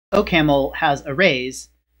OCaml has arrays,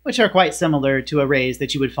 which are quite similar to arrays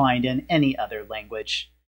that you would find in any other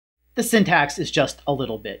language. The syntax is just a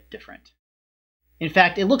little bit different. In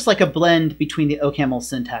fact, it looks like a blend between the OCaml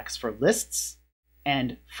syntax for lists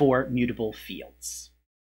and for mutable fields.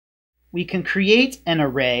 We can create an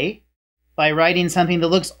array by writing something that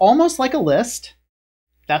looks almost like a list.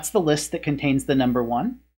 That's the list that contains the number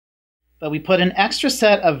 1. But we put an extra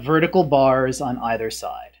set of vertical bars on either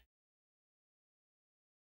side.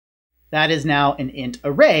 That is now an int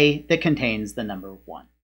array that contains the number 1.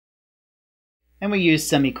 And we use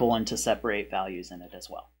semicolon to separate values in it as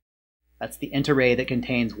well. That's the int array that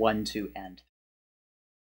contains 1, 2, and 3.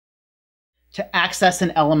 To access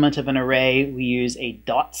an element of an array, we use a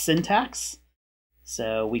dot syntax.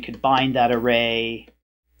 So we could bind that array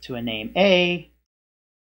to a name A,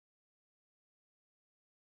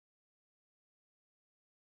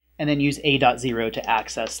 and then use a.0 to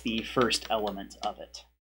access the first element of it.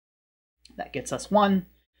 That gets us 1.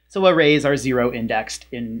 So arrays are 0 indexed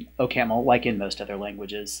in OCaml, like in most other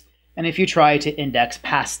languages. And if you try to index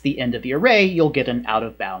past the end of the array, you'll get an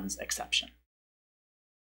out-of-bounds exception.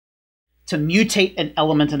 To mutate an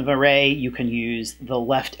element in an array, you can use the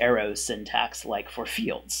left arrow syntax, like for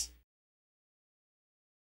fields.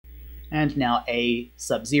 And now a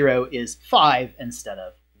sub 0 is 5 instead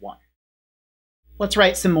of 1. Let's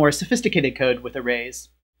write some more sophisticated code with arrays.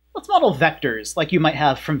 Let's model vectors like you might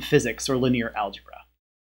have from physics or linear algebra.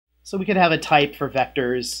 So we could have a type for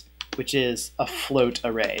vectors, which is a float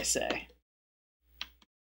array, say.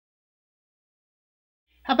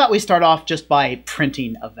 How about we start off just by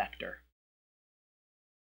printing a vector?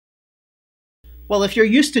 Well, if you're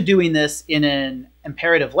used to doing this in an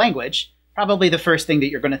imperative language, probably the first thing that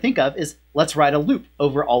you're going to think of is let's write a loop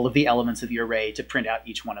over all of the elements of the array to print out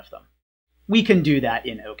each one of them. We can do that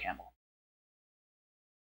in OCaml.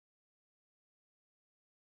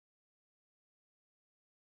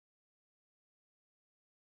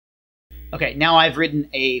 Okay, now I've written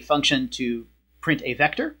a function to print a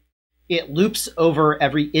vector. It loops over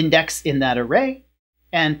every index in that array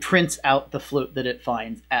and prints out the float that it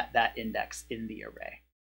finds at that index in the array.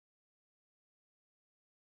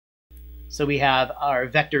 So we have our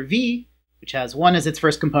vector v, which has 1 as its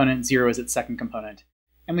first component, 0 as its second component.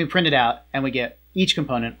 And we print it out, and we get each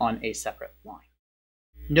component on a separate line.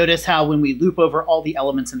 Notice how when we loop over all the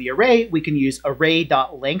elements in the array, we can use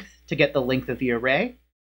array.length to get the length of the array.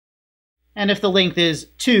 And if the length is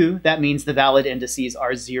 2, that means the valid indices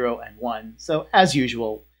are 0 and 1. So as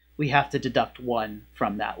usual, we have to deduct 1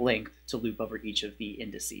 from that length to loop over each of the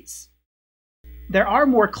indices. There are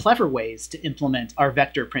more clever ways to implement our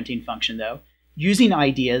vector printing function, though, using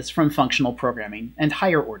ideas from functional programming and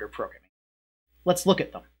higher order programming. Let's look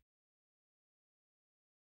at them.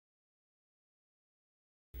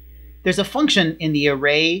 There's a function in the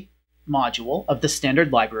array module of the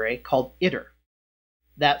standard library called iter.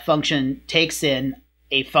 That function takes in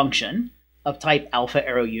a function of type alpha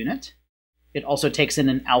arrow unit. It also takes in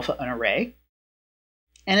an alpha an array,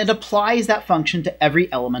 and it applies that function to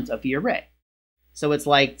every element of the array. So it's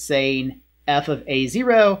like saying f of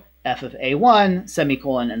a0, f of a1,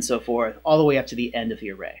 semicolon, and so forth, all the way up to the end of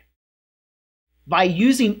the array. By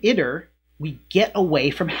using iter, we get away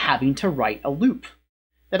from having to write a loop.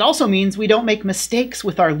 That also means we don't make mistakes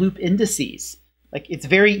with our loop indices. Like, it's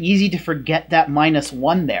very easy to forget that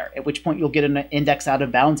 -1 there, at which point you'll get an index out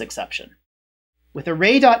of bounds exception. With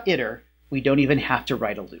array.iter, we don't even have to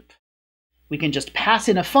write a loop. We can just pass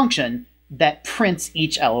in a function that prints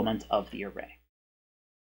each element of the array.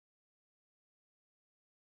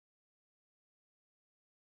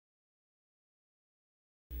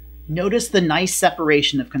 Notice the nice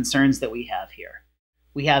separation of concerns that we have here.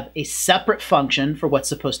 We have a separate function for what's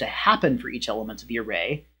supposed to happen for each element of the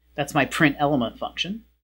array. That's my print element function.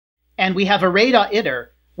 And we have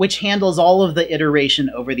array.iter, which handles all of the iteration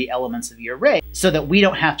over the elements of the array so that we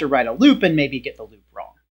don't have to write a loop and maybe get the loop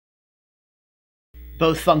wrong.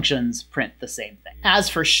 Both functions print the same thing. As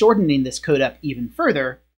for shortening this code up even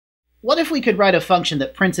further, what if we could write a function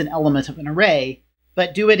that prints an element of an array,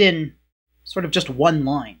 but do it in sort of just one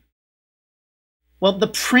line? Well, the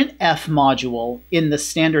printf module in the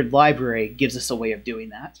standard library gives us a way of doing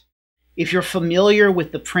that. If you're familiar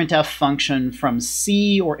with the printf function from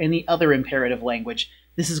C or any other imperative language,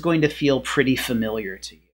 this is going to feel pretty familiar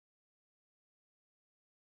to you.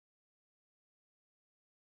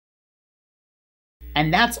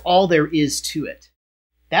 And that's all there is to it.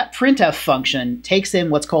 That printf function takes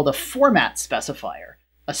in what's called a format specifier,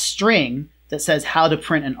 a string that says how to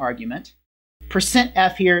print an argument.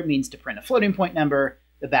 %f here means to print a floating point number.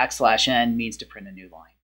 The \n means to print a new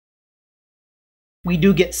line. We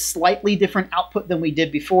do get slightly different output than we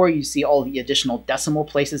did before. You see all the additional decimal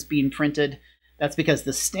places being printed. That's because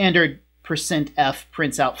the standard %f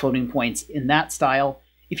prints out floating points in that style.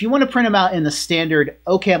 If you want to print them out in the standard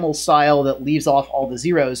OCaml style that leaves off all the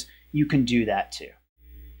zeros, you can do that too.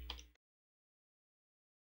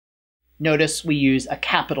 Notice we use a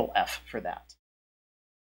capital F for that.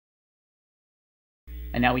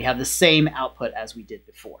 And now we have the same output as we did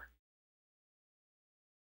before.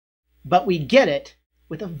 But we get it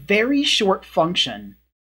with a very short function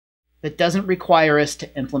that doesn't require us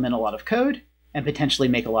to implement a lot of code and potentially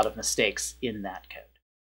make a lot of mistakes in that code.